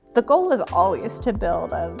The goal was always to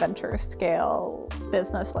build a venture scale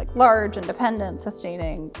business, like large, independent,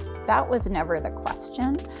 sustaining. That was never the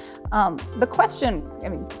question. The question,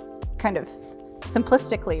 kind of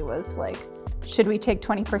simplistically was like, should we take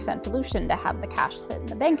 20% dilution to have the cash sit in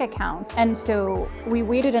the bank account? And so we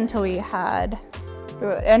waited until we had,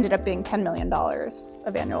 it ended up being $10 million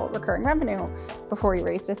of annual recurring revenue before we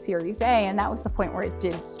raised a Series A. And that was the point where it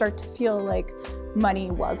did start to feel like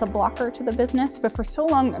money was a blocker to the business. But for so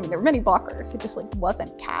long, there were many blockers. It just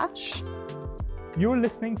wasn't cash. You're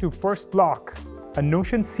listening to First Block, a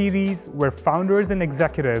Notion series where founders and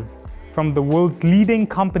executives from the world's leading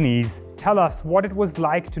companies tell us what it was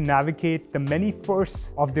like to navigate the many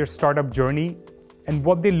firsts of their startup journey and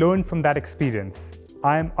what they learned from that experience.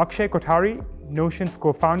 I'm Akshay Kothari, Notion's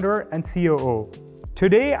co-founder and COO.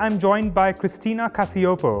 Today, I'm joined by Christina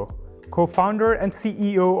Cacioppo, co-founder and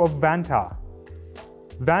CEO of Vanta.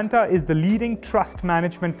 Vanta is the leading trust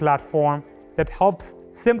management platform that helps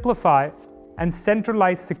simplify and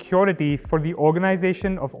centralize security for the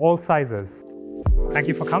organization of all sizes. Thank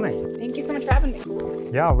you for coming. Thank you so much for having me.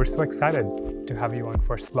 Yeah, we're so excited to have you on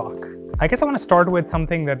First Block. I guess I want to start with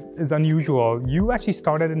something that is unusual. You actually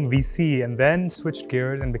started in VC and then switched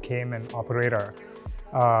gears and became an operator.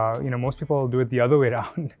 Most people do it the other way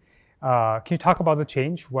around. Can you talk about the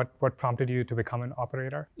change? What prompted you to become an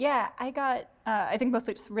operator? Yeah, I got, I think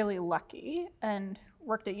mostly just really lucky and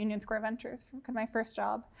worked at Union Square Ventures for my first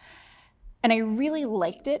job. And I really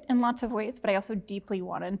liked it in lots of ways, but I also deeply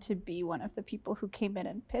wanted to be one of the people who came in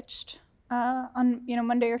and pitched on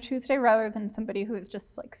Monday or Tuesday, rather than somebody who was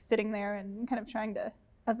just sitting there and kind of trying to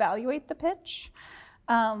evaluate the pitch.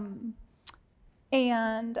 And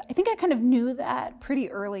I think I kind of knew that pretty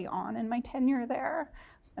early on in my tenure there.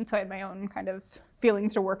 And so I had my own kind of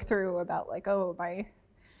feelings to work through about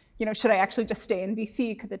should I actually just stay in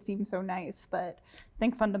VC because it seems so nice? But I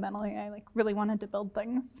think fundamentally I really wanted to build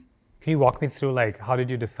things. Can you walk me through how did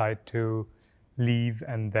you decide to leave,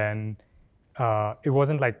 and then it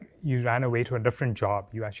wasn't like you ran away to a different job.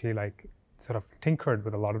 You actually sort of tinkered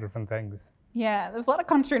with a lot of different things. Yeah, there was a lot of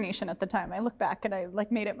consternation at the time. I look back and I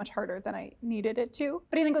made it much harder than I needed it to.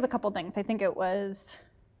 But I think it was a couple things. I think it was,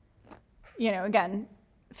 again,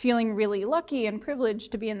 feeling really lucky and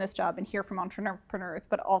privileged to be in this job and hear from entrepreneurs,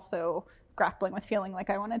 but also grappling with feeling like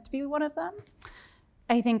I wanted to be one of them.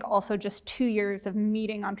 I think also just 2 years of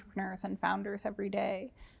meeting entrepreneurs and founders every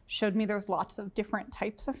day showed me there's lots of different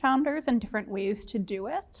types of founders and different ways to do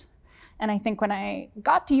it. And I think when I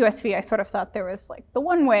got to USV, I sort of thought there was the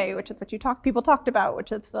one way, which is what people talked about,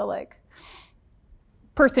 which is the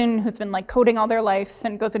person who's been coding all their life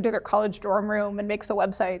and goes into their college dorm room and makes a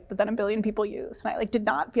website that then a billion people use. And I did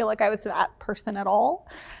not feel like I was that person at all.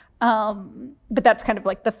 But that's kind of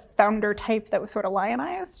the founder type that was sort of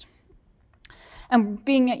lionized. And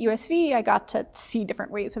being at USV, I got to see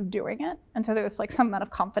different ways of doing it. And so there was some amount of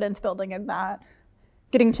confidence building in that,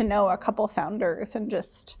 getting to know a couple founders and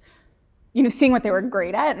just, seeing what they were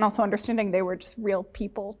great at and also understanding they were just real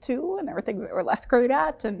people too. And there were things they were less great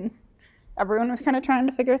at. And everyone was kind of trying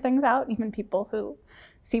to figure things out, even people who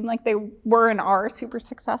seemed like they were and are super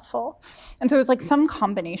successful. And so it was some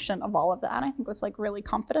combination of all of that, I think was really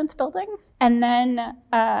confidence building. And then,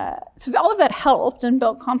 so all of that helped and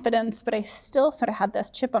built confidence, but I still sort of had this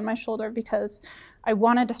chip on my shoulder because I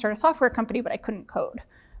wanted to start a software company, but I couldn't code.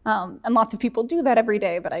 And lots of people do that every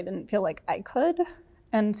day, but I didn't feel like I could.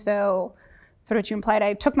 And so sort of what you implied,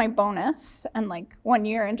 I took my bonus and 1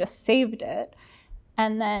 year and just saved it.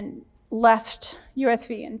 And then left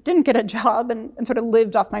USV and didn't get a job and sort of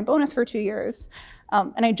lived off my bonus for 2 years.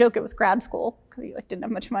 And I joke it was grad school because I didn't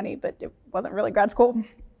have much money, but it wasn't really grad school.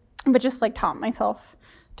 But just taught myself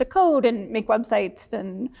to code and make websites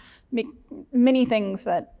and make many things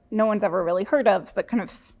that no one's ever really heard of, but kind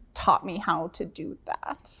of taught me how to do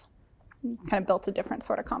that. Kind of built a different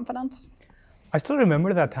sort of confidence. I still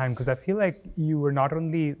remember that time because I feel like you were not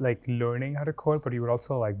only learning how to code, but you were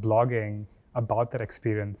also blogging about that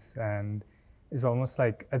experience, and it's almost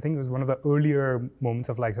I think it was one of the earlier moments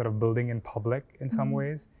of sort of building in public in some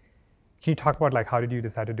ways. Can you talk about how did you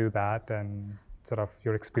decide to do that and sort of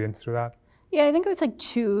your experience through that? Yeah, I think it was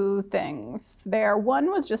two things there.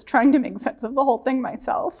 One was just trying to make sense of the whole thing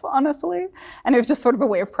myself, honestly. And it was just sort of a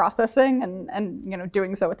way of processing and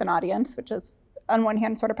doing so with an audience, which is on one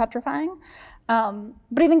hand sort of petrifying.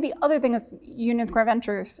 But I think the other thing is Union Square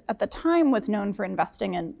Ventures at the time was known for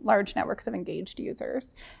investing in large networks of engaged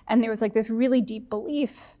users. And there was this really deep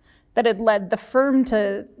belief that had led the firm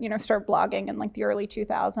to start blogging in the early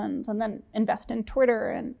 2000s and then invest in Twitter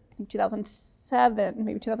and think 2007,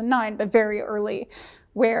 maybe 2009, but very early,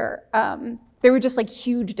 where there were just like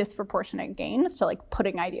huge disproportionate gains to like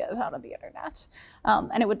putting ideas out on the internet.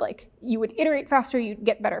 And it would you would iterate faster, you'd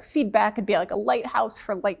get better feedback, it'd be like a lighthouse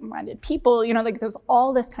for like-minded people, like there was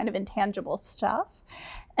all this kind of intangible stuff.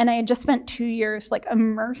 And I had just spent 2 years like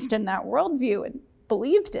immersed in that worldview and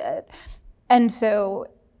believed it. And so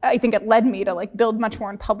I think it led me to like build much more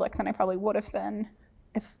in public than I probably would have been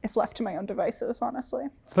if left to my own devices, honestly.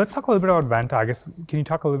 So let's talk a little bit about Vanta. I guess, can you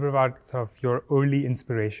talk a little bit about sort of your early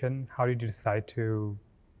inspiration? How did you decide to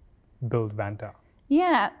build Vanta?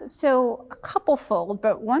 Yeah, so a couple fold,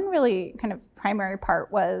 but one really kind of primary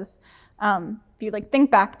part was, if you like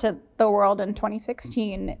think back to the world in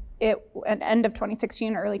 2016, at end of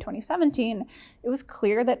 2016, early 2017, it was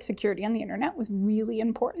clear that security on the internet was really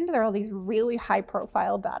important. There are all these really high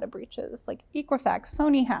profile data breaches like Equifax,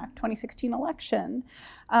 Sony hack, 2016 election.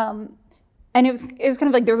 And it was kind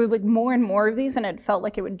of like there were like more and more of these, and it felt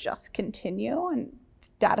like it would just continue, and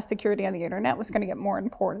data security on the internet was going to get more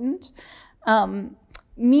important.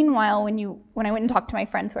 Meanwhile, when I went and talked to my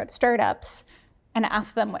friends who had startups and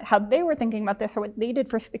asked them how they were thinking about this or what they did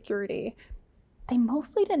for security, they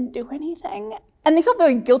mostly didn't do anything. And they felt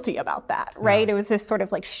very guilty about that, right? Yeah. It was this sort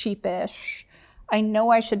of like sheepish, I know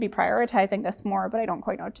I should be prioritizing this more, but I don't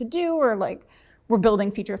quite know what to do, or like, we're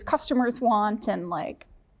building features customers want, and like,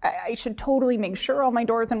 I should totally make sure all my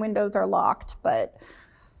doors and windows are locked, but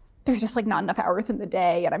there's just like not enough hours in the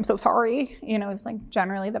day, and I'm so sorry, it's like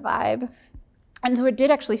generally the vibe. And so it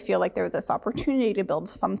did actually feel like there was this opportunity to build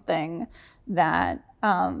something that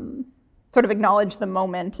sort of acknowledged the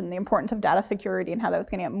moment and the importance of data security and how that was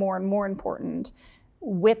going to get more and more important,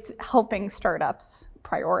 with helping startups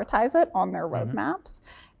prioritize it on their roadmaps,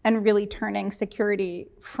 and really turning security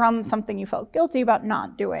from something you felt guilty about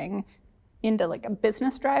not doing into like a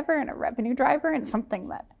business driver and a revenue driver, and something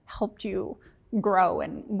that helped you grow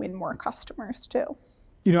and win more customers too.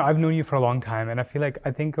 I've known you for a long time, and I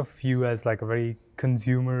think of you as like a very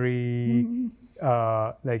consumery,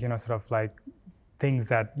 sort of like things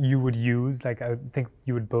that you would use. Like, I think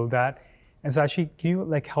you would build that. And so actually, can you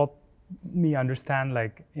like help me understand,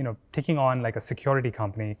 like, taking on like a security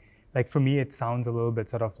company, like for me, it sounds a little bit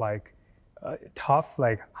sort of like tough.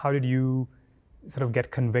 Like, how did you sort of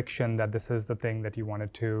get conviction that this is the thing that you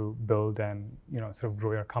wanted to build and, sort of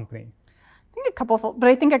grow your company? I think a couple, but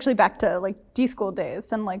I think actually back to like D-School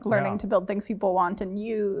days and like learning to build things people want and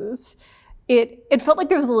use, it felt like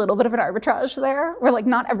there's a little bit of an arbitrage there, where like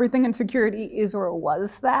not everything in security is or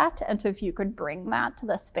was that. And so if you could bring that to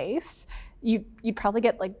the space, you'd probably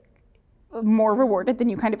get like more rewarded than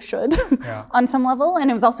you kind of should on some level.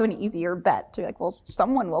 And it was also an easier bet to like, well,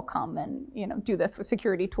 someone will come and, do this with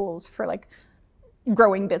security tools for like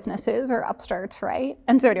growing businesses or upstarts, right?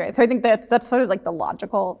 And so anyway, so I think that's sort of like the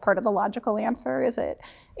logical part of the logical answer, is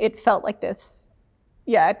it felt like this,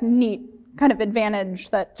 neat kind of advantage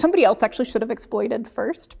that somebody else actually should have exploited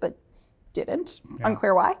first, but didn't.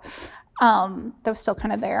 Unclear why. That was still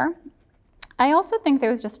kind of there. I also think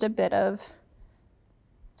there was just a bit of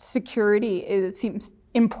security, it seems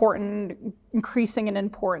important, increasing in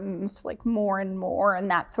importance, like more and more, and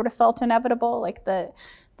that sort of felt inevitable. Like the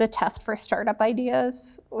test for startup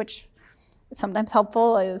ideas, which is sometimes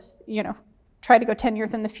helpful, is, try to go 10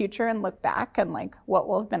 years in the future and look back and like what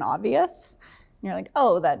will have been obvious. And you're like,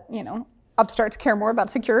 oh, that, upstarts care more about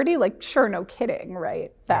security? Like, sure, no kidding,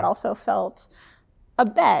 right? That also felt a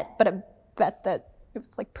bet, but a bet that it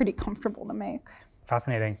was like pretty comfortable to make.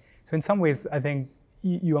 Fascinating. So in some ways, I think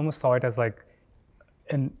you almost saw it as like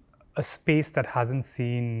a space that hasn't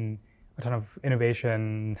seen a ton of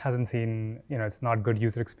innovation, hasn't seen, it's not good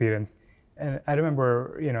user experience. And I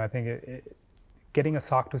remember, I think getting a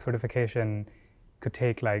SOC 2 certification could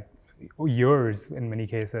take like years in many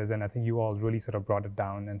cases. And I think you all really sort of brought it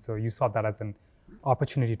down. And so you saw that as an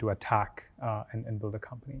opportunity to attack and build a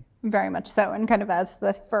company. Very much so. And kind of as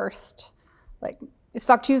the first, like,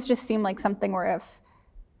 SOC 2s just seemed like something where if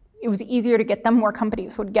it was easier to get them, more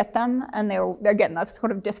companies would get them. And they're getting that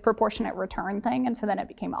sort of disproportionate return thing. And so then it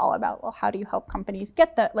became all about, well, how do you help companies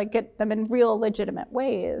get that, like get them in real legitimate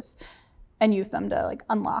ways and use them to like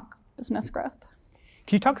unlock business growth.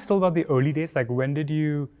 Can you talk still about the early days? Like when did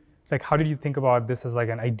you, like how did you think about this as like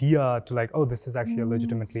an idea to like, oh, this is actually a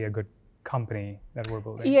legitimately a good company that we're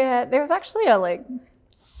building? Yeah, there was actually a like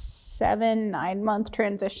 7-9 month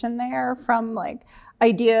transition there from like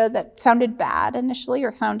idea that sounded bad initially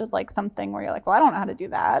or sounded like something where you're like, well, I don't know how to do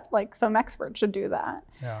that. Like some expert should do that.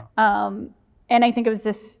 Yeah. And I think it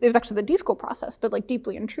was actually the D-School process, but like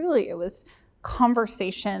deeply and truly, it was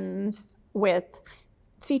conversations with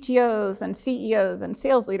CTOs and CEOs and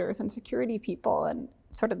sales leaders and security people. And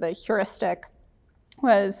sort of the heuristic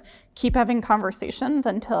was keep having conversations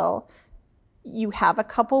until you have a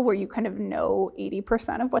couple where you kind of know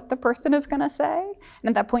 80% of what the person is going to say. And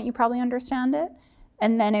at that point, you probably understand it.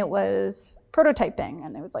 And then it was prototyping.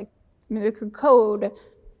 And it was like, we could code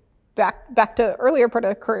back to earlier part of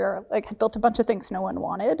the career, like had built a bunch of things no one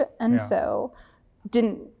wanted. And so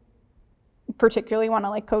didn't particularly want to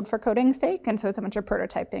like code for coding's sake. And so it's a bunch of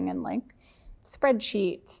prototyping and like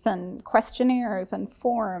spreadsheets and questionnaires and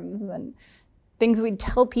forms and things we'd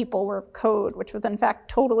tell people were code, which was in fact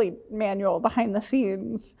totally manual behind the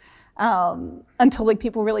scenes, until like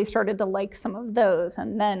people really started to like some of those,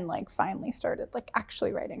 and then like finally started like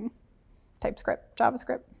actually writing TypeScript,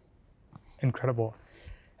 JavaScript. Incredible.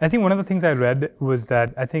 I think one of the things I read was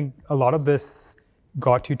that I think a lot of this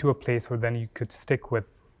got you to a place where then you could stick with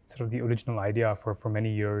sort of the original idea for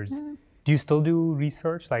many years. Yeah. Do you still do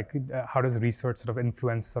research? Like, how does research sort of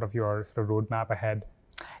influence sort of your sort of roadmap ahead?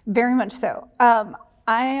 Very much so.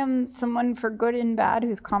 I am someone, for good and bad,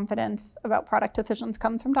 whose confidence about product decisions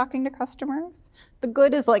comes from talking to customers. The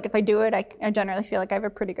good is like, if I do it, I generally feel like I have a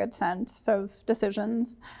pretty good sense of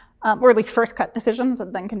decisions, or at least first cut decisions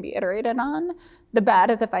that then can be iterated on. The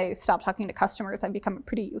bad is if I stop talking to customers, I become a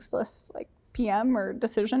pretty useless like PM or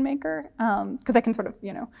decision maker, because I can sort of,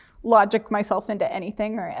 logic myself into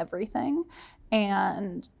anything or everything.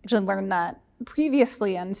 And actually learned that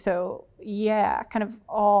previously. And so, kind of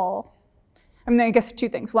I guess two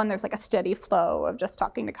things. One, there's like a steady flow of just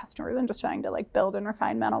talking to customers and just trying to like build and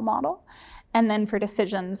refine mental model. And then for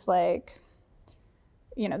decisions like,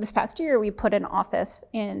 this past year we put an office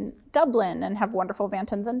in Dublin and have wonderful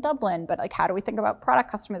Vantans in Dublin, but like, how do we think about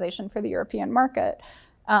product customization for the European market?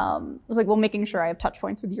 It was like, well, making sure I have touch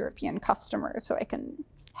points with European customers so I can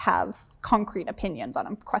have concrete opinions on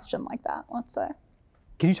a question like that, let's say.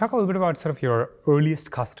 Can you talk a little bit about sort of your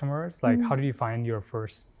earliest customers? Like, how did you find your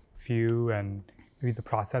first few and maybe the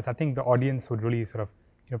process? I think the audience would really sort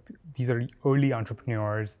of, these are early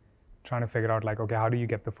entrepreneurs trying to figure out like, okay, how do you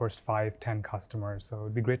get the first 5, 10 customers? So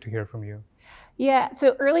it'd be great to hear from you. Yeah,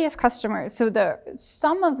 so earliest customers, so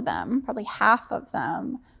some of them, probably half of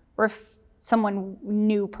them, were someone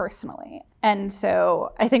knew personally. And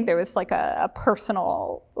so I think there was like a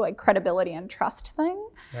personal like credibility and trust thing.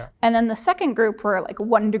 Yeah. And then the second group were like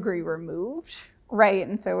 1 degree removed, right?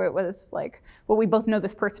 And so it was like, well, we both know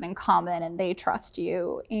this person in common and they trust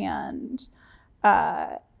you. And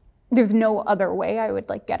there's no other way I would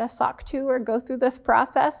like get a SOC 2 or go through this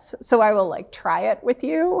process. So I will like try it with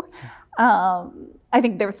you. I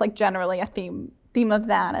think there was like generally a theme of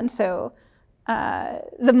that. And so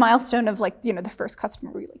the milestone of like, the first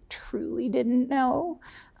customer we like truly didn't know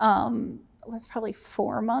was probably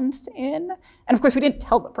 4 months in. And of course we didn't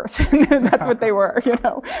tell the person that's what they were,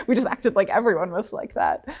 we just acted like everyone was like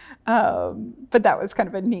that. But that was kind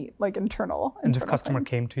of a neat, like internal And this customer thing.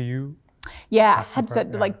 Came to you? Yeah,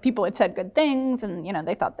 like people had said good things and,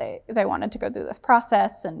 they thought they wanted to go through this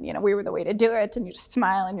process and, we were the way to do it. And you just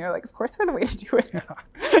smile and you're like, of course we're the way to do it.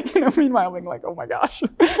 Yeah. Meanwhile being like, oh my gosh,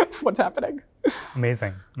 what's happening?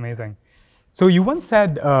 Amazing. So you once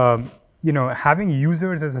said, having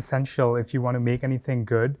users is essential if you want to make anything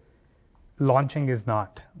good. Launching is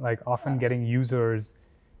not. Like often getting users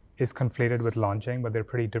is conflated with launching, but they're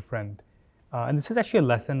pretty different. And this is actually a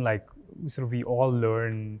lesson like we all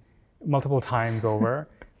learn multiple times over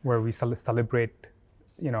where we celebrate,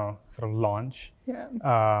 sort of launch.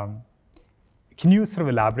 Yeah. Can you sort of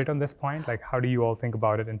elaborate on this point? Like, how do you all think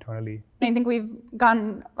about it internally? I think we've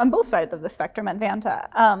gone on both sides of the spectrum at Vanta.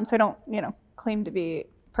 So I don't, claim to be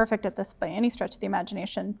perfect at this by any stretch of the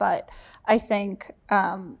imagination, but I think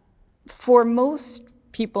for most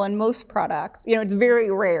people in most products, it's very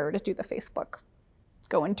rare to do the Facebook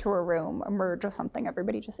go into a room, emerge with something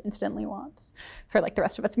everybody just instantly wants. For like the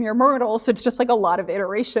rest of us mere mortals, it's just like a lot of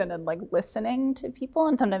iteration and like listening to people.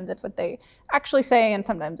 And sometimes it's what they actually say, and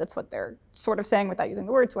sometimes it's what they're sort of saying without using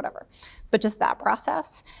the words, whatever. But just that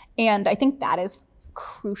process. And I think that is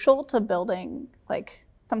crucial to building like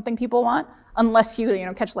something people want, unless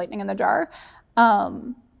you catch lightning in the jar.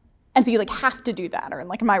 And so you like have to do that, or in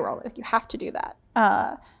like my role, like, you have to do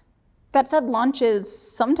that. That said, launches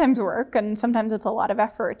sometimes work and sometimes it's a lot of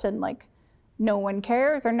effort and like no one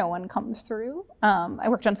cares or no one comes through. I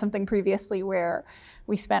worked on something previously where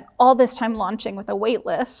we spent all this time launching with a wait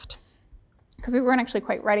list because we weren't actually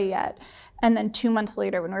quite ready yet. And then 2 months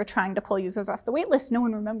later, when we were trying to pull users off the wait list, no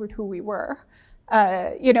one remembered who we were.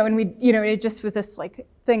 And it just was this like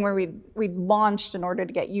thing where we'd launched in order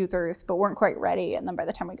to get users, but weren't quite ready. And then by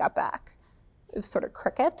the time we got back, it was sort of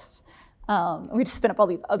crickets. We just spin up all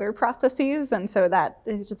these other processes, and so that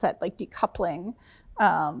is just that like decoupling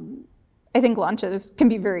I think launches can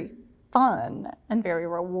be very fun and very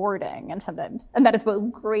rewarding, and that is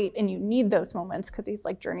both great, and you need those moments because these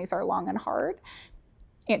like journeys are long and hard,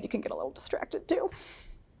 and you can get a little distracted too.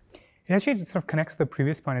 It actually sort of connects to the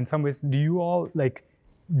previous point in some ways. Do you all like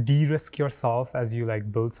de-risk yourself as you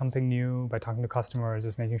like build something new by talking to customers,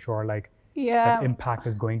 just making sure like that impact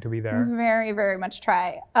is going to be there? Very, very much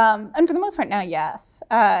try. And for the most part now, yes.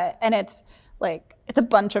 And it's a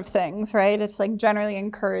bunch of things, right? It's like generally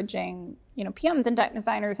encouraging, PMs and tech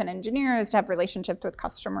designers and engineers to have relationships with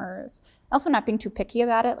customers. Also not being too picky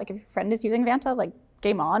about it. Like if your friend is using Vanta, like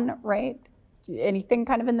game on, right? Anything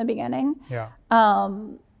kind of in the beginning. Yeah.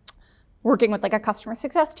 Working with like a customer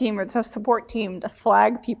success team or a support team to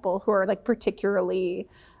flag people who are like particularly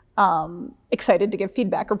excited to give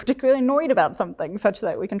feedback or particularly annoyed about something such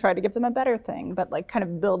that we can try to give them a better thing, but like kind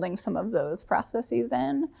of building some of those processes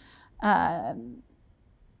in.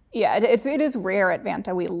 It is rare at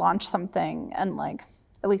Vanta we launch something and like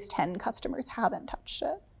at least 10 customers haven't touched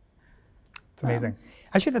it. It's amazing.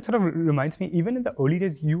 Actually, that sort of reminds me, even in the early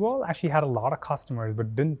days, you all actually had a lot of customers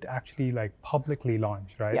but didn't actually like publicly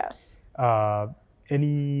launch, right? Yes.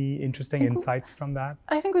 Any interesting insights from that?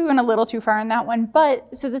 I think we went a little too far in that one.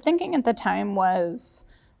 But so the thinking at the time was,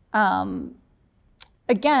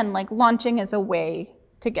 again, like launching is a way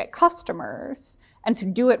to get customers and to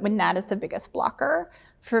do it when that is the biggest blocker.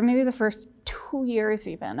 For maybe the first 2 years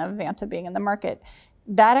even of Vanta being in the market,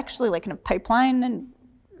 that actually like kind of pipeline and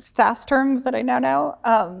SaaS terms that I now know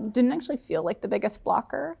didn't actually feel like the biggest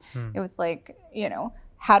blocker. It was like,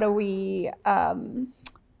 how do we,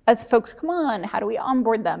 as folks come on, how do we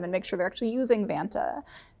onboard them and make sure they're actually using Vanta?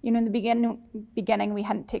 In the beginning, we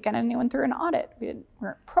hadn't taken anyone through an audit. We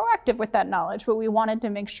weren't proactive with that knowledge, but we wanted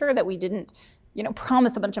to make sure that we didn't,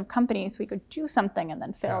 promise a bunch of companies we could do something and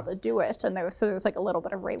then fail to do it. And there was like a little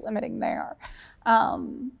bit of rate limiting there.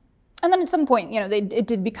 And then at some point, it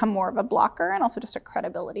did become more of a blocker and also just a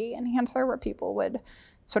credibility enhancer where people would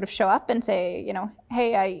sort of show up and say,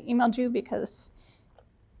 hey, I emailed you because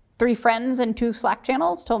 3 friends and 2 Slack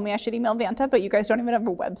channels told me I should email Vanta, but you guys don't even have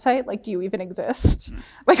a website. Like, do you even exist?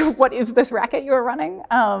 Like, what is this racket you are running?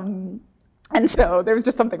 And so there was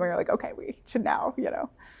just something where you're like, okay, we should now,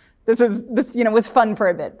 this was fun for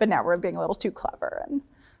a bit, but now we're being a little too clever and,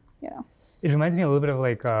 It reminds me a little bit of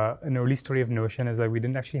like an early story of Notion is like we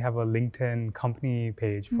didn't actually have a LinkedIn company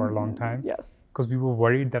page for a long time. Yes. Because we were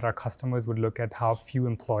worried that our customers would look at how few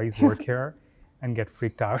employees work here and get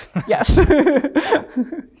freaked out. Yes.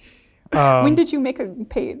 When did you make a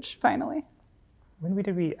page finally?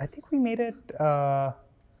 I think we made it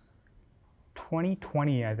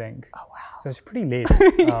 2020, I think. Oh, wow. So it's pretty late.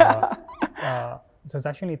 So it's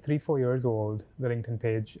actually 3-4 years old, the LinkedIn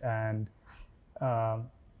page. And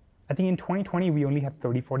I think in 2020, we only had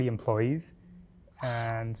 30-40 employees.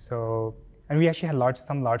 And we actually had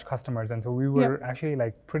some large customers. And so we were actually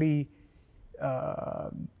like pretty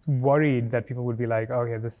worried that people would be like,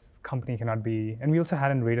 okay, this company cannot be. And we also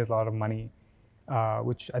hadn't raised a lot of money,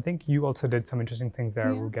 which I think you also did some interesting things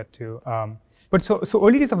there we'll get to. But so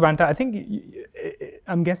early days of Vanta, I think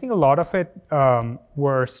I'm guessing a lot of it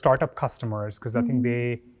were startup customers because I think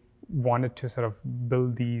they wanted to sort of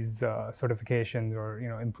build these certifications or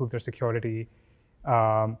improve their security.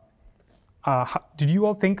 Did you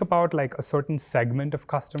all think about like a certain segment of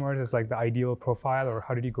customers as like the ideal profile, or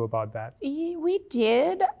how did you go about that? We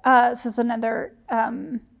did. This is another, I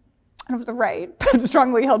don't know if it's right, but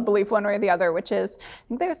strongly held belief one way or the other, which is, I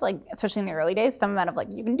think there's like, especially in the early days, some amount of like,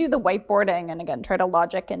 you can do the whiteboarding and again, try to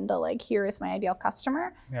logic into like, here is my ideal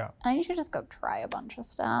customer. Yeah. And you should just go try a bunch of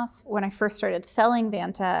stuff. When I first started selling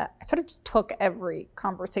Vanta, I sort of just took every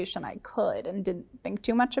conversation I could and didn't think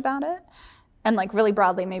too much about it. And like really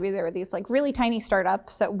broadly, maybe there were these like really tiny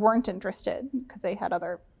startups that weren't interested because they had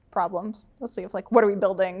other problems. Let's see if like, what are we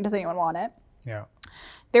building? Does anyone want it? Yeah.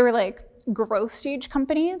 They were like growth stage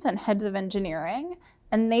companies and heads of engineering.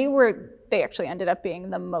 And they actually ended up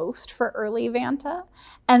being the most for early Vanta.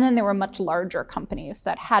 And then there were much larger companies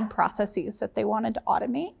that had processes that they wanted to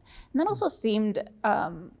automate. And that also seemed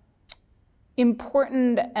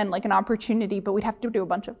important and like an opportunity, but we'd have to do a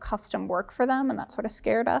bunch of custom work for them, and that sort of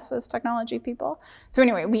scared us as technology people. So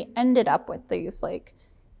anyway, we ended up with these like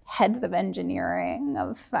heads of engineering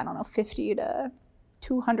of, 50 to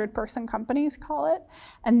 200 person companies, call it,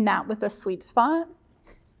 and that was the sweet spot.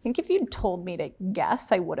 I think if you'd told me to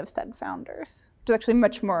guess, I would have said founders. It's actually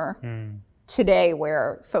much more today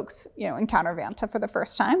where folks encounter Vanta for the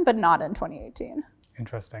first time, but not in 2018.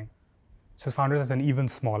 Interesting. So founders is an even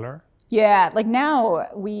smaller. Yeah, like now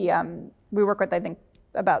we work with, I think,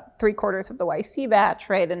 about 3/4 of the YC batch,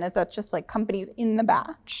 right? And that's just like companies in the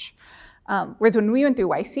batch. Whereas when we went through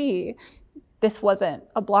YC, this wasn't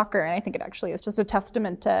a blocker. And I think it actually is just a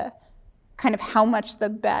testament to kind of how much the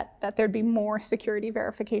bet that there'd be more security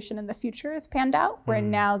verification in the future has panned out, where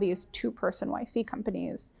now these 2-person YC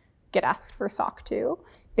companies get asked for SOC 2.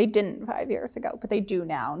 They didn't 5 years ago, but they do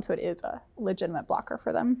now. And so it is a legitimate blocker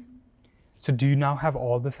for them. So do you now have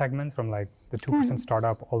all the segments from like the 2%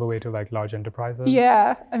 startup all the way to like large enterprises?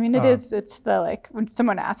 Yeah, I mean, it's the like, when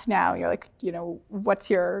someone asks now, you're like, what's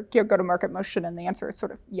your go-to-market motion? And the answer is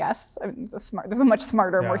sort of yes. I mean, there's a much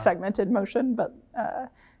smarter, more segmented motion, but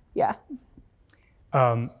yeah.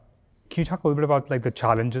 Can you talk a little bit about like the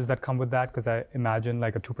challenges that come with that? Because I imagine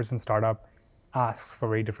like a 2% startup asks for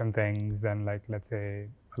very different things than like, let's say,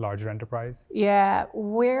 a larger enterprise. Yeah,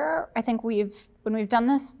 where I think when we've done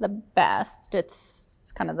this the best,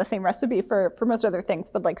 it's kind of the same recipe for most other things,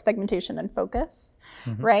 but like segmentation and focus,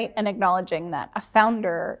 right? And acknowledging that a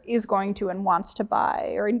founder is going to and wants to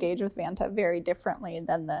buy or engage with Vanta very differently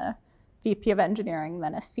than the VP of engineering,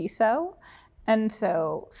 than a CISO. And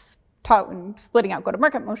so splitting out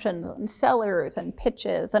go-to-market motions and sellers and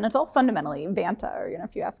pitches, and it's all fundamentally Vanta. Or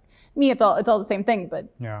if you ask me, it's all the same thing, but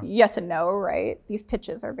yes and no, right? These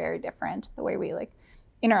pitches are very different. The way we like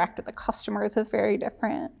interact with the customers is very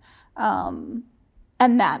different, and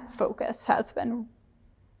that focus has been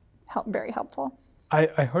very helpful.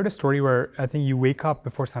 I heard a story where I think you wake up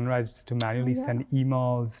before sunrise to manually send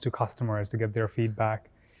emails to customers to get their feedback.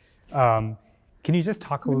 Can you just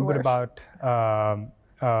talk a little bit about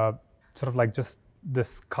sort of like just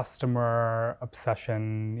this customer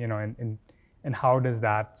obsession, and how does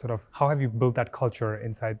that how have you built that culture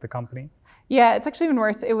inside the company? Yeah, it's actually even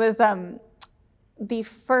worse. It was the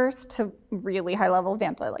first really high level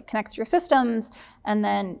Vanta like connects to your systems and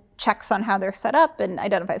then checks on how they're set up and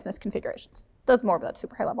identifies misconfigurations. Does more of that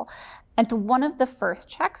super high level. And so one of the first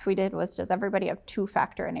checks we did was, does everybody have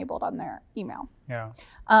 2-factor enabled on their email? Yeah.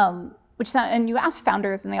 And you asked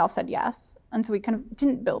founders and they all said yes. And so we kind of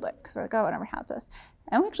didn't build it because we're like, oh, it never has this.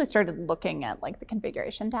 And we actually started looking at like the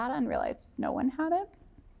configuration data and realized no one had it.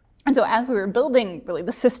 And so as we were building really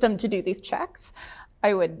the system to do these checks,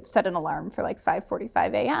 I would set an alarm for like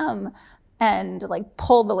 5:45 a.m. and like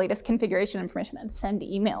pull the latest configuration information and send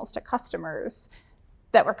emails to customers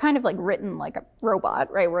that were kind of like written like a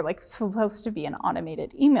robot, right? We're like supposed to be an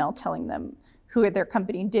automated email telling them who their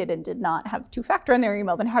company did and did not have 2-factor in their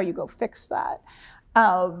emails and how you go fix that.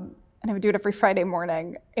 And I would do it every Friday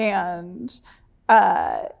morning. And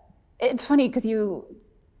it's funny because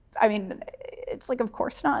it's like, of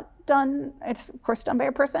course not done. It's of course done by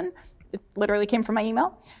a person. It literally came from my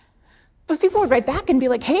email. But people would write back and be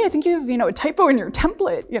like, hey, I think you have, a typo in your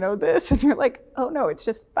template, this. And you're like, oh no, it's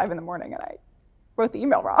just 5 a.m. and I wrote the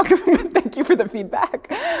email wrong. Thank you for the feedback.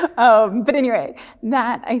 But anyway,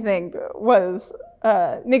 that I think was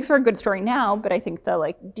makes for a good story now. But I think the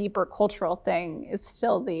like deeper cultural thing is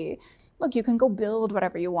still look, you can go build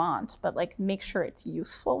whatever you want, but like make sure it's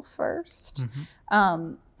useful first.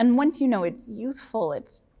 And once you know it's useful,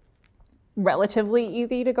 it's relatively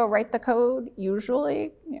easy to go write the code.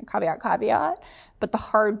 Usually, caveat. But the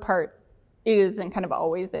hard part is and kind of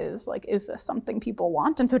always is like, is this something people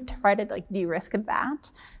want? And so try to like de-risk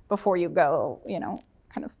that before you go,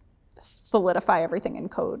 kind of solidify everything in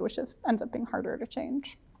code, which ends up being harder to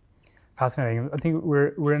change. Fascinating. I think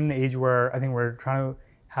we're in an age where I think we're trying to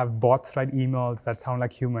have bots write emails that sound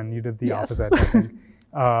like human. You did the opposite, I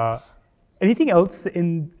think. Anything else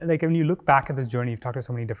in like when you look back at this journey, you've talked to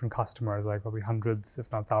so many different customers, like probably hundreds,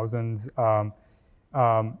 if not thousands.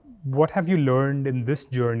 What have you learned in this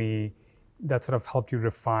journey that sort of helped you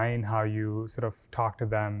refine how you sort of talk to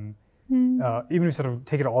them? Even if you sort of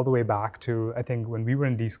take it all the way back to, I think when we were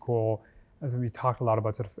in D school, as we talked a lot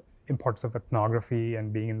about sort of importance of ethnography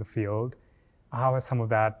and being in the field. How is some of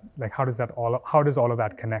that, like how does all of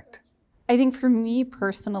that connect? I think for me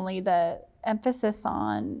personally, the emphasis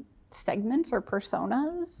on segments or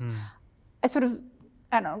personas, I sort of,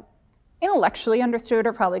 intellectually understood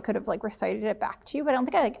or probably could have like recited it back to you, but I don't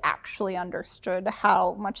think I like actually understood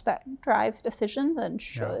how much that drives decisions and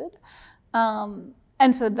should.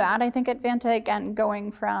 And so that I think at Vanta, again,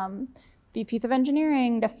 going from VPs of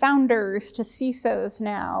engineering to founders to CISOs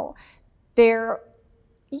now, they're,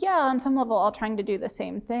 on some level all trying to do the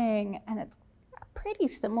same thing. And it's a pretty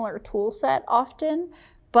similar tool set often,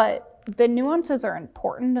 but the nuances are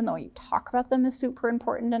important and the way you talk about them is super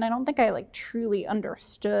important. And I don't think I like truly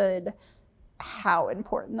understood how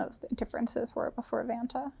important those differences were before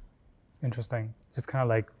Vanta. Interesting. Just kind of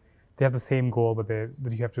like they have the same goal, but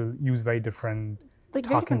you have to use very different like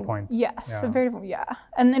talking different points. Yes, Yeah. very different. Yeah,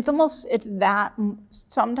 and it's that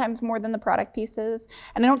sometimes more than the product pieces.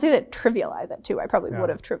 And I don't say that trivialize it too. I probably would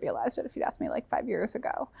have trivialized it if you'd asked me like 5 years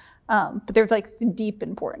ago. But there's like deep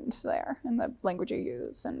importance there in the language you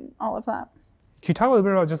use and all of that. Can you talk a little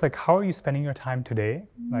bit about just like how are you spending your time today?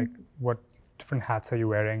 Like what different hats are you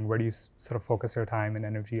wearing? Where do you sort of focus your time and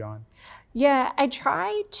energy on? Yeah, I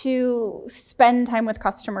try to spend time with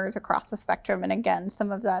customers across the spectrum. And again,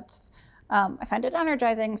 some of that's, I find it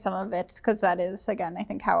energizing. Some of it's because that is, again, I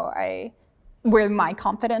think where my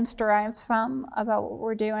confidence derives from about what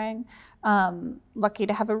we're doing. Lucky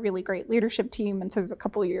to have a really great leadership team. And so there's a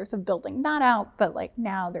couple of years of building that out. But like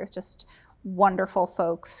now there's just wonderful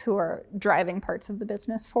folks who are driving parts of the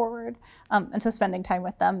business forward. And so spending time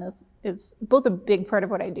with them is both a big part of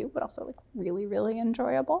what I do, but also like really, really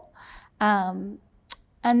enjoyable. And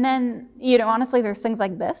then, honestly, there's things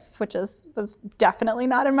like this, which was definitely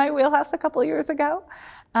not in my wheelhouse a couple of years ago.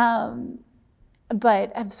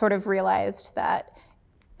 But I've sort of realized that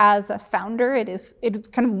as a founder, it's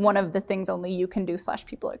kind of one of the things only you can do /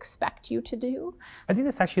 people expect you to do. I think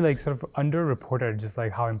that's actually like sort of underreported, just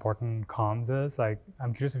like how important comms is. Like,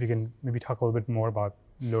 I'm curious if you can maybe talk a little bit more about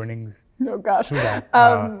learnings Oh gosh. through that.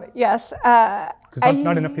 Yes. Because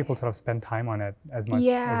not enough people sort of spend time on it as much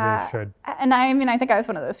as they should. And I think I was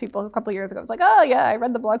one of those people who a couple of years ago was like, oh yeah, I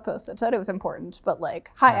read the blog post that said it was important, but like,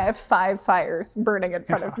 hi, I have 5 fires burning in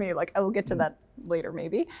front of me. Like, I will get to that later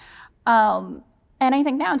maybe. And I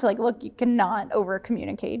think now it's like, look, you cannot over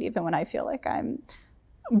communicate even when I feel like I'm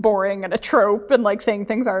boring and a trope and like saying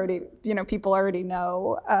things already, people already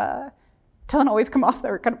know. Doesn't always come off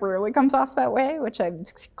that, or kind of rarely comes off that way, which I'm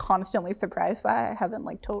constantly surprised by. I haven't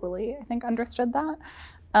like totally, I think, understood that.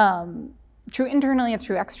 True internally, it's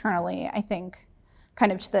true externally. I think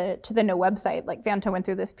kind of to the no website, like Vanta went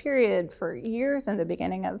through this period for years in the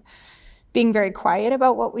beginning of being very quiet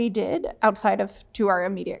about what we did outside of to our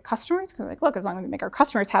immediate customers. Because like, look, as long as we make our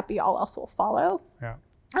customers happy, all else will follow. Yeah.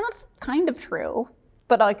 And that's kind of true,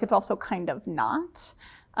 but like it's also kind of not.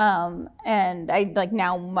 And I like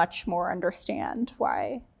now much more understand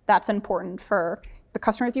why that's important for the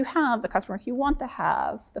customers you have, the customers you want to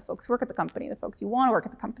have, the folks who work at the company, the folks you want to work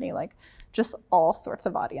at the company, like just all sorts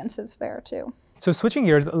of audiences there too. So switching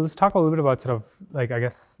gears, let's talk a little bit about sort of like, I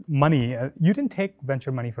guess, money. You didn't take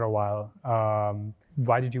venture money for a while.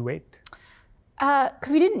 Why did you wait? Because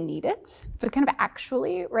we didn't need it, but kind of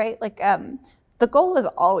actually, right? Like the goal was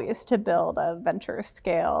always to build a venture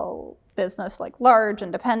scale business, like large,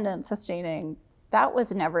 independent, sustaining. That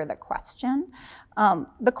was never the question.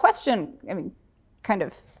 The question, kind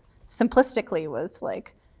of simplistically was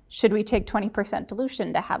like, should we take 20%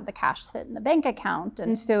 dilution to have the cash sit in the bank account?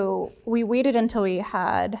 And so we waited until we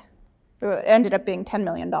had, it ended up being $10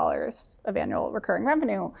 million of annual recurring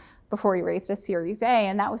revenue before we raised a Series A.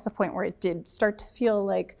 And that was the point where it did start to feel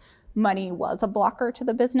like money was a blocker to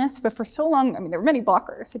the business. But for so long, there were many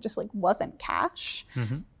blockers. It just like wasn't cash.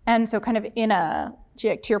 Mm-hmm. And so kind of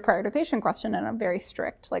to your prioritization question, in a very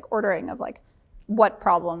strict like ordering of like, what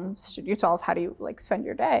problems should you solve? How do you like spend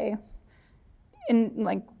your day? And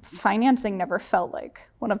like financing never felt like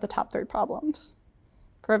one of the top 3 problems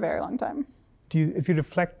for a very long time. If you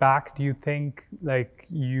reflect back, do you think like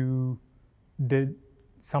you did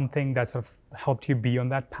something that sort of helped you be on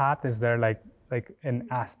that path? Is there like an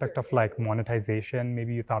aspect of like monetization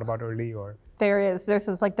maybe you thought about early or? There is. This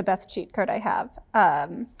is like the best cheat code I have.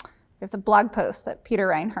 There's a blog post that Peter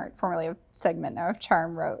Reinhardt, formerly of Segment, now of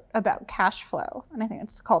Charm, wrote about cash flow. And I think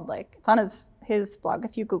it's called it's on his blog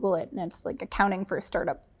if you Google it, and it's like accounting for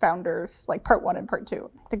startup founders, like part 1 and part 2.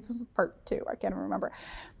 I think this was part 2, I can't remember.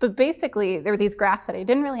 But basically there were these graphs that I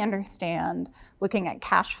didn't really understand looking at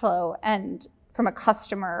cash flow and from a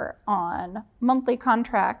customer on monthly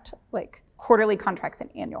contract, like quarterly contracts and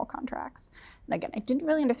annual contracts. And again, I didn't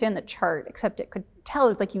really understand the chart, except it could tell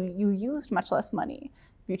it's like you used much less money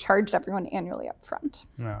if you charged everyone annually up front.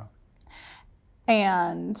 Yeah.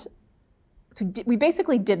 And so we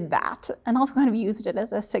basically did that and also kind of used it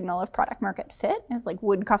as a signal of product market fit. It's like,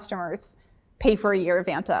 would customers pay for a year of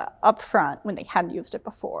Vanta up front when they hadn't used it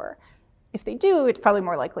before? If they do, it's probably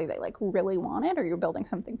more likely they like really want it or you're building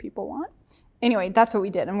something people want. Anyway, that's what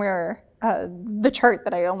we did. And the chart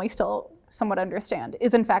that I only still somewhat understand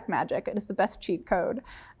is in fact magic. It is the best cheat code.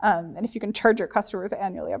 And if you can charge your customers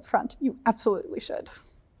annually up front, you absolutely should.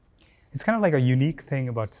 It's kind of like a unique thing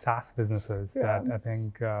about SaaS businesses that I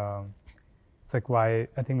think it's like why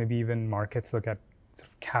I think maybe even markets look at sort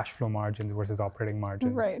of cash flow margins versus operating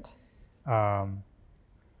margins. Right.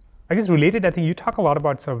 I guess related, I think you talk a lot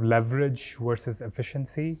about sort of leverage versus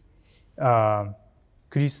efficiency.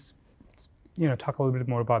 Could you talk a little bit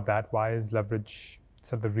more about that? Why is leverage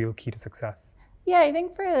sort of the real key to success? Yeah, I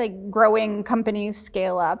think for like growing companies,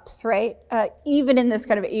 scale ups, right? Even in this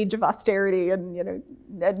kind of age of austerity and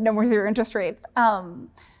no more zero interest rates,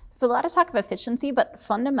 there's a lot of talk of efficiency, but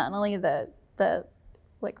fundamentally the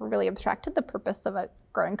like really abstracted, the purpose of a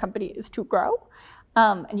growing company is to grow,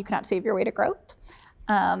 and you cannot save your way to growth.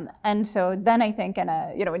 And so then I think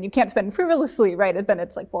when you can't spend frivolously, right? Then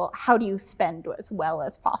it's like, well, how do you spend as well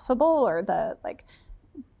as possible, or the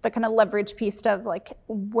kind of leverage piece of like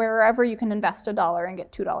wherever you can invest $1 and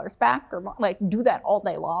get $2 back, or like do that all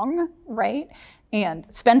day long, right? And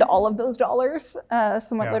spend all of those dollars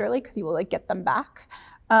somewhat literally, because you will like get them back.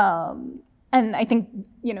 And I think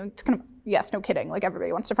it's kind of, yes, no kidding, like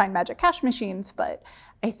everybody wants to find magic cash machines, but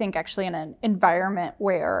I think actually in an environment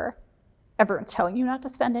where everyone's telling you not to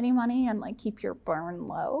spend any money and like keep your burn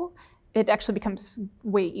low, it actually becomes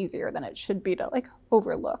way easier than it should be to like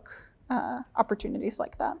overlook opportunities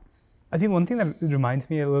like that. I think one thing that reminds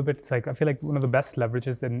me a little bit, it's like I feel like one of the best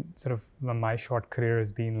leverages in sort of my short career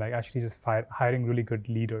has been like actually just hiring really good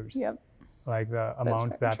leaders. Yep. Like the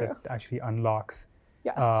amount that true. it actually unlocks.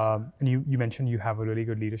 Yes. And you mentioned you have a really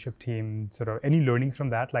good leadership team. Sort of any learnings from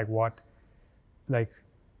that? Like what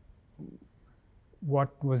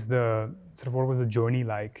was the journey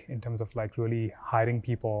like in terms of like really hiring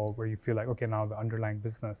people where you feel like, okay, now the underlying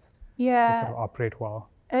business will sort of operate well?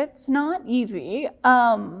 It's not easy.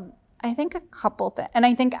 I think a couple things, and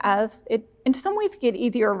I think as it in some ways get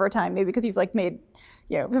easier over time, maybe because you've like made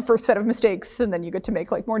the first set of mistakes and then you get to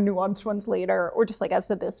make like more nuanced ones later, or just like as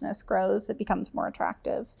the business grows, it becomes more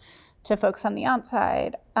attractive to folks on the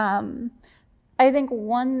outside. I think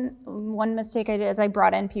one mistake I did is I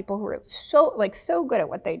brought in people who were so good at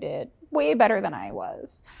what they did, way better than I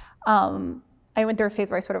was. I went through a phase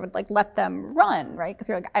where I sort of would like let them run, right? Because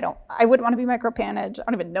you're like, I wouldn't want to be micromanaged. I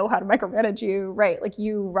don't even know how to micromanage you, right? Like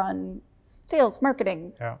you run sales,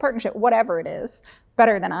 marketing, partnership, whatever it is,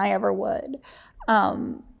 better than I ever would.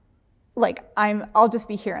 I'll just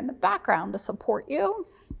be here in the background to support you.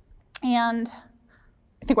 And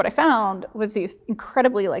I think what I found was these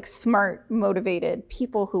incredibly like smart, motivated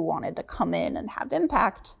people who wanted to come in and have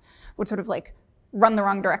impact would sort of like run the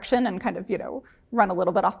wrong direction and kind of, run a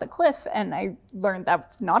little bit off the cliff. And I learned that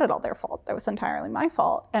was not at all their fault. That was entirely my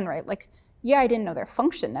fault. And right, like, yeah, I didn't know their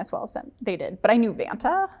function as well as they did, but I knew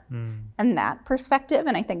Vanta and that perspective.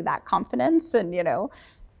 And I think that confidence and,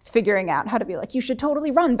 figuring out how to be like, you should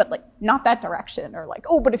totally run, but like not that direction, or like,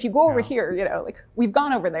 oh, but if you go over here, like we've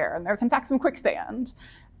gone over there and there's in fact some quicksand.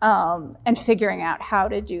 And figuring out how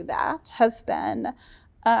to do that has been,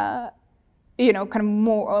 kind of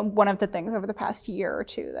more one of the things over the past year or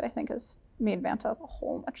two that I think has made Vanta a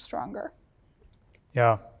whole much stronger.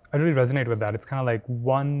 Yeah, I really resonate with that. It's kind of like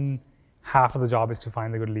one half of the job is to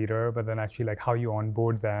find the good leader, but then actually like how you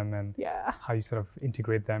onboard them and how you sort of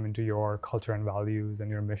integrate them into your culture and values and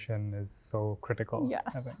your mission is so critical. Yes.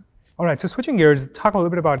 I think. All right, so switching gears, talk a little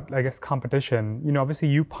bit about, I guess, competition. Obviously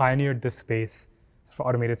you pioneered this space for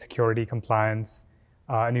automated security compliance,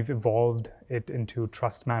 and you've evolved it into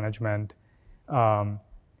trust management.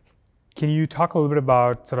 Can you talk a little bit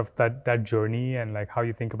about sort of that journey and like how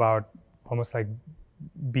you think about almost like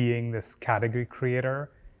being this category creator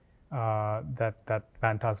that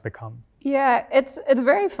Vanta's become? Yeah, it's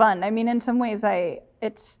very fun. I mean, in some ways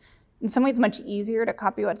it's much easier to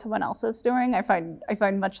copy what someone else is doing. I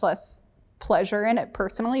find much less pleasure in it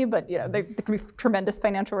personally, but there can be tremendous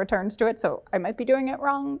financial returns to it. So I might be doing it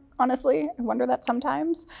wrong, honestly. I wonder that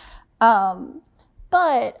sometimes.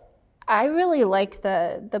 But I really like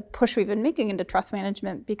the push we've been making into trust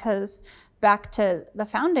management, because back to the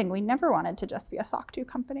founding, we never wanted to just be a SOC 2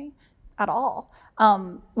 company at all.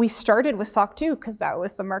 We started with SOC 2 because that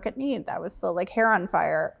was the market need. That was the like hair on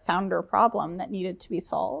fire founder problem that needed to be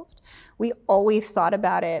solved. We always thought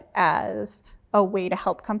about it as a way to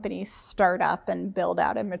help companies start up and build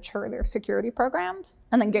out and mature their security programs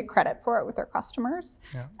and then get credit for it with their customers.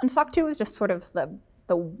 Yeah. And SOC 2 was just sort of the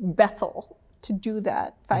vessel to do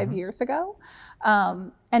that 5 years ago.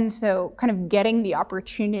 And so kind of getting the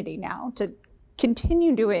opportunity now to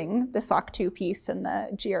continue doing the SOC 2 piece and the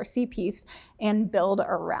GRC piece and build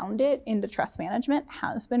around it into trust management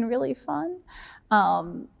has been really fun. I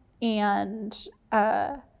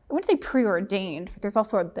wouldn't say preordained, but there's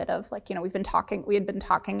also a bit of like, we had been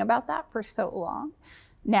talking about that for so long.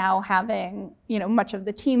 Now having, much of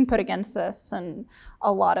the team put against this and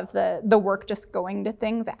a lot of the work just going to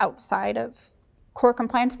things outside of core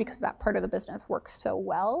compliance because that part of the business works so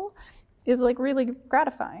well is like really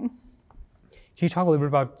gratifying. Can you talk a little bit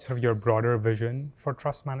about sort of your broader vision for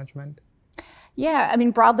trust management? Yeah, I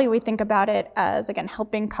mean, broadly we think about it as, again,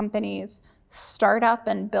 helping companies start up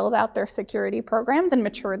and build out their security programs and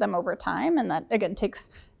mature them over time. And that, again, takes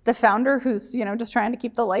the founder who's, just trying to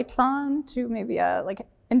keep the lights on, to maybe a like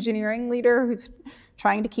engineering leader who's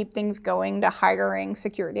trying to keep things going, to hiring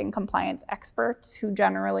security and compliance experts who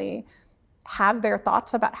generally have their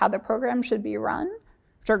thoughts about how the program should be run,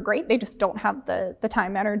 which are great. They just don't have the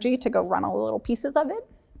time, energy to go run all the little pieces of it.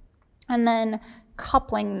 And then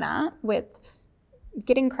coupling that with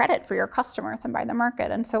getting credit for your customers and by the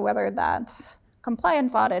market. And so whether that's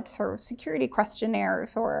compliance audits or security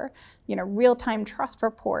questionnaires or real-time trust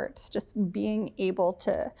reports, just being able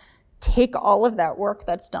to take all of that work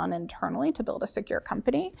that's done internally to build a secure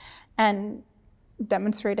company and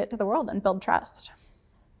demonstrate it to the world and build trust.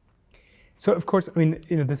 So of course, I mean,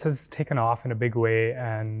 this has taken off in a big way,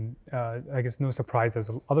 and I guess no surprise, there's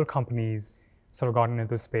other companies sort of gotten into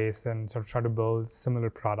the space and sort of try to build similar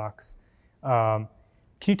products.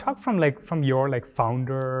 Can you talk from your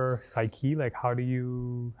founder psyche, how have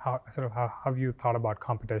you thought about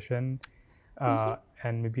competition,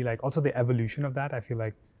 and maybe also the evolution of that? I feel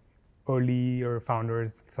like earlier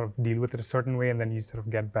founders sort of deal with it a certain way, and then you sort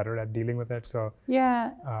of get better at dealing with it. So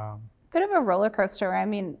yeah, bit of a roller coaster. I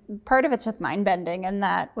mean, part of it's just mind bending, in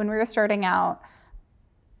that when we were starting out,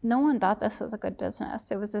 no one thought this was a good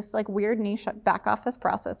business. It was this weird niche back office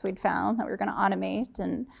process we'd found that we were going to automate,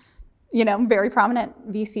 and very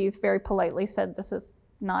prominent VCs very politely said, this is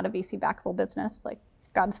not a VC backable business,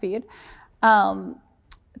 Godspeed. And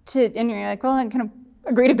you're like, well, I kind of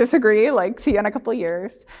agree to disagree, see you in a couple of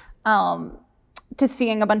years. To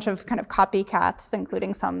seeing a bunch of kind of copycats,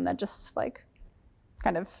 including some that just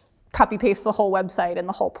kind of copy paste the whole website and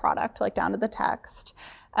the whole product, down to the text.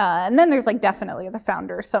 And then there's definitely the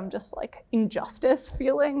founder, some just injustice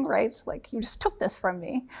feeling, right? You just took this from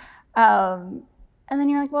me. And then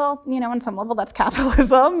you're like, well, on some level that's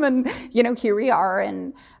capitalism, and here we are,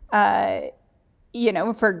 and it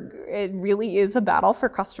really is a battle for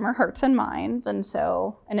customer hearts and minds. And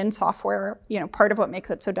in software, part of what makes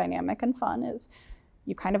it so dynamic and fun is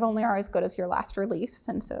you kind of only are as good as your last release.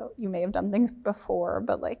 And so you may have done things before,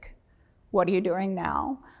 but what are you doing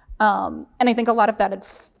now? And I think a lot of that had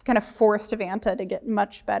kind of forced Vanta to get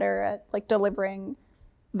much better at delivering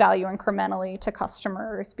value incrementally to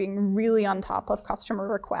customers, being really on top of customer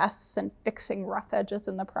requests and fixing rough edges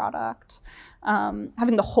in the product,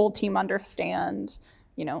 having the whole team understand,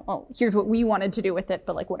 well, here's what we wanted to do with it,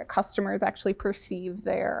 but what do customers actually perceive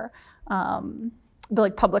there? The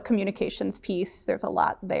public communications piece, there's a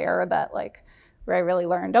lot there that where I really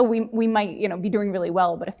learned, we might be doing really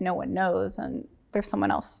well, but if no one knows and there's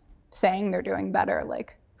someone else saying they're doing better,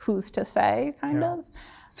 who's to say, kind of.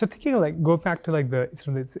 So thinking go back to the sort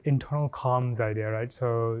of this internal comms idea, right?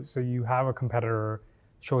 So you have a competitor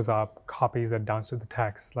shows up, copies it down to the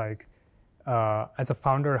text. As a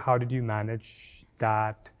founder, how did you manage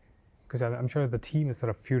that? Because I'm sure the team is sort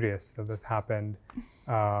of furious that this happened.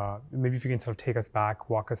 Maybe if you can sort of take us back,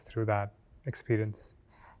 walk us through that experience.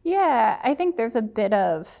 Yeah, I think there's a bit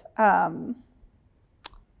of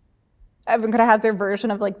everyone kind of has their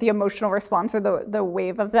version of the emotional response or the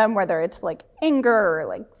wave of them, whether it's anger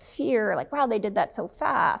or fear, wow, they did that so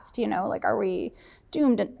fast, are we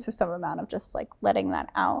doomed? And so some amount of just letting that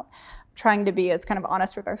out, trying to be as kind of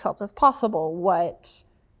honest with ourselves as possible, what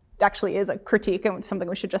actually is a critique and something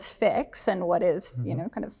we should just fix, and what is,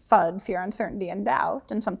 kind of FUD, fear, uncertainty, and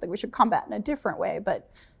doubt, and something we should combat in a different way,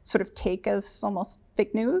 but sort of take as almost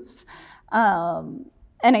fake news.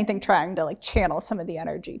 And I think trying to channel some of the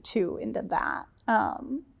energy too into that,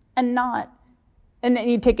 and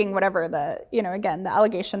you taking whatever the again the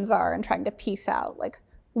allegations are and trying to piece out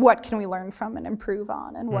what can we learn from and improve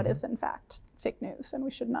on, and what is in fact fake news and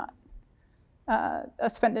we should not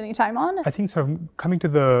spend any time on. I think sort of coming to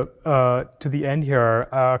the end here,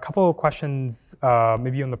 a couple of questions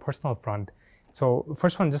maybe on the personal front. So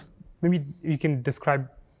first one, just maybe you can describe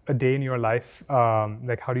a day in your life, how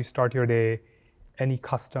do you start your day? Any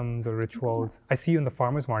customs or rituals? I see you in the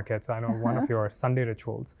farmers market, so I know one of your Sunday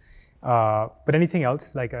rituals. But anything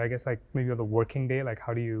else, I guess maybe on the working day,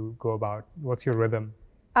 how do you go about, what's your rhythm?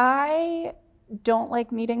 I don't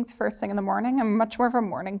like meetings first thing in the morning. I'm much more of a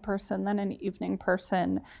morning person than an evening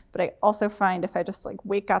person. But I also find if I just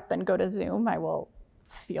wake up and go to Zoom, I will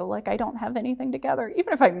feel like I don't have anything together,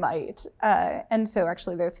 even if I might. And so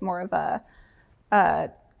actually there's more of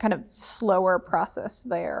a kind of slower process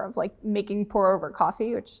there of making pour over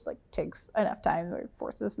coffee, which takes enough time that it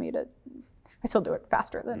forces me to, I still do it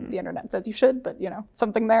faster than the internet says you should, but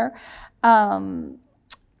something there.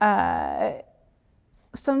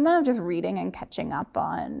 Some amount of just reading and catching up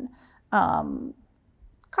on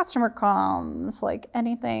customer comms,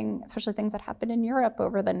 anything, especially things that happened in Europe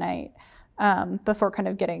over the night. before kind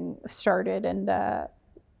of getting started, and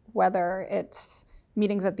whether it's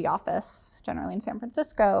meetings at the office, generally in San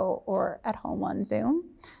Francisco, or at home on Zoom.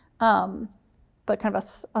 But kind of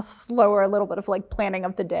a slower, little bit of like planning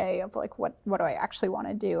of the day of like, what do I actually want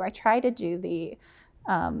to do? I try to do the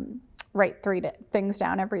write 3 things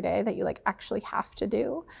down every day that you like actually have to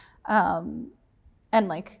do. And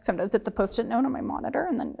like sometimes it's the Post-it note on my monitor,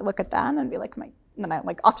 and then look at that and be like, then I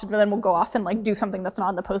like often then we'll go off and like do something that's not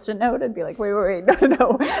on the Post-it note and be like, wait,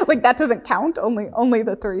 no, like that doesn't count. Only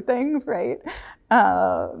the 3 things, right?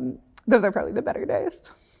 Those are probably the better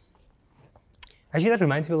days. Actually, that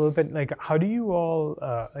reminds me a little bit, like, how do you all,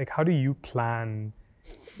 how do you plan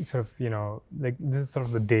sort of, like, this is sort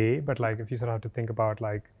of the day, but like, if you sort of have to think about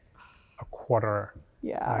like a quarter,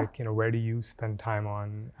 like, where do you spend time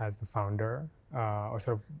on as the founder, or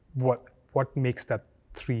sort of what makes that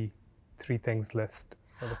three things list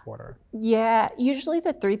for the quarter? Yeah, usually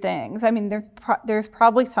the 3 things. I mean, there's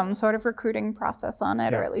probably some sort of recruiting process on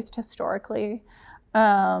it, or at least historically.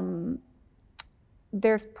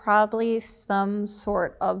 There's probably some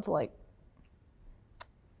sort of like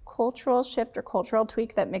cultural shift or cultural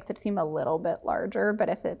tweak that makes it seem a little bit larger. But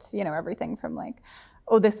if it's, everything from like,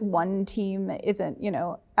 oh, this one team isn't,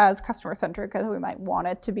 as customer centric as we might want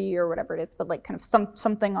it to be, or whatever it is, but like kind of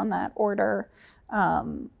something on that order.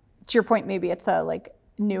 To your point, maybe it's a like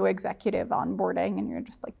new executive onboarding, and you're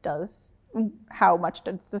just like, how much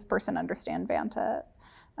does this person understand Vanta?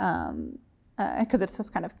 Because it's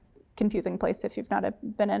just kind of confusing place if you've not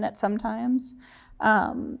been in it sometimes.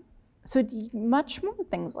 So it's much more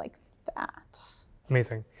things like that.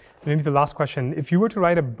 Amazing. Maybe the last question, if you were to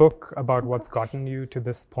write a book about what's gotten you to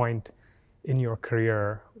this point in your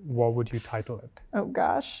career, what would you title it? Oh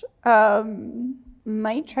gosh.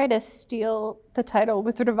 Might try to steal the title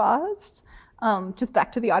Wizard of Oz. Just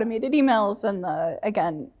back to the automated emails and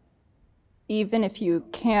again, even if you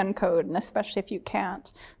can code, and especially if you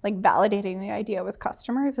can't, like validating the idea with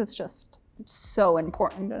customers is just so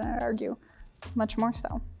important, and I'd argue much more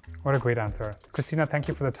so. What a great answer. Christina, thank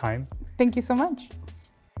you for the time. Thank you so much.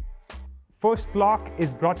 First Block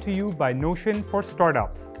is brought to you by Notion for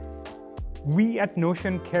Startups. We at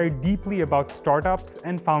Notion care deeply about startups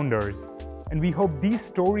and founders, and we hope these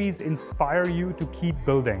stories inspire you to keep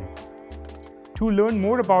building. To learn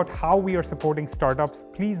more about how we are supporting startups,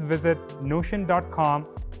 please visit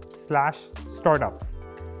notion.com/startups.